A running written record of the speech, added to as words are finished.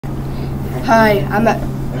Hi,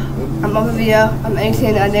 I'm Olivia. I'm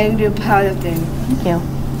 18 and I need to do powerlifting. Thank you.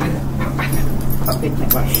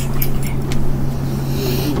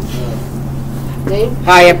 Name?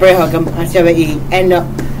 Hi, I'm Bray Huggum. I'm 17 and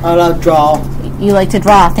I love draw. You like to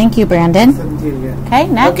draw. Thank you, Brandon. 17, yeah. Okay,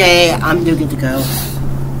 next. Okay, I'm good to go.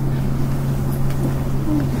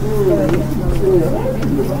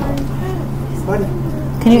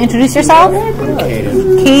 Can you introduce yourself? I'm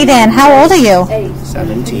Caden, Kaden, how old are you?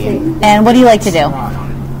 17, And what do you like to do?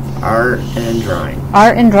 art and drawing.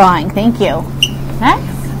 Art and drawing. Thank you. Next.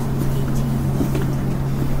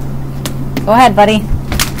 Go ahead, buddy.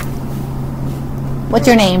 What's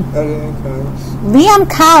your name? Liam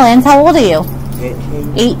Collins. How old are you?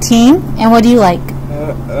 18. And what do you like?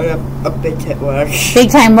 A bit at work.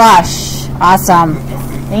 Big Time Rush. Awesome.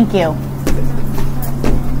 Thank you.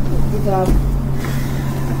 Good job.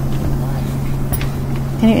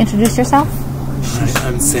 Can you introduce yourself? Hi,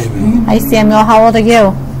 I'm Samuel. Hi, Samuel. How old are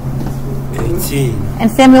you? 18.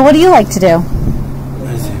 And Samuel, what do you like to do?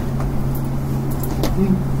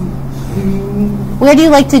 Where do you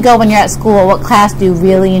like to go when you're at school? What class do you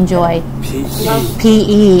really enjoy? PE.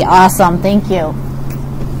 PE. Awesome. Thank you.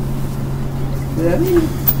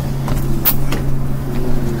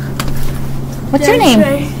 What's your name?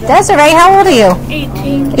 Desiree. How old are you?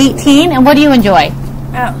 18. 18. And what do you enjoy?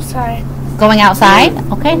 Outside. Going outside?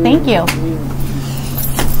 Okay, thank you.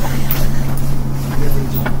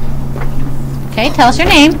 Okay, tell us your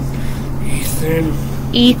name. Ethan.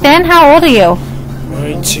 Ethan, how old are you?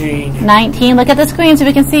 19. 19. Look at the screen so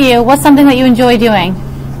we can see you. What's something that you enjoy doing?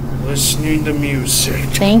 Listening to music.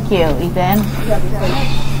 Thank you, Ethan.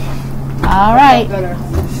 All right.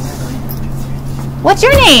 What's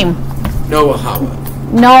your name? Noah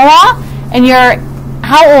Howard. Noah. And you're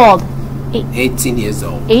how old? 18 years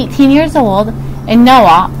old. 18 years old. And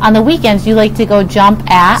Noah, on the weekends, you like to go jump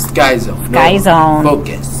at Sky Zone. Sky Zone.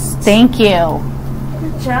 Focus. Thank you.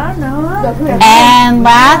 Good job, Noah. And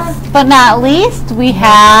last but not least, we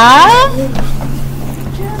have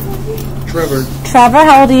Trevor, Trevor.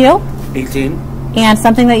 How old are you? 18. And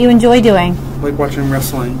something that you enjoy doing? Like watching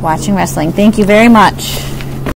wrestling. Watching wrestling. Thank you very much.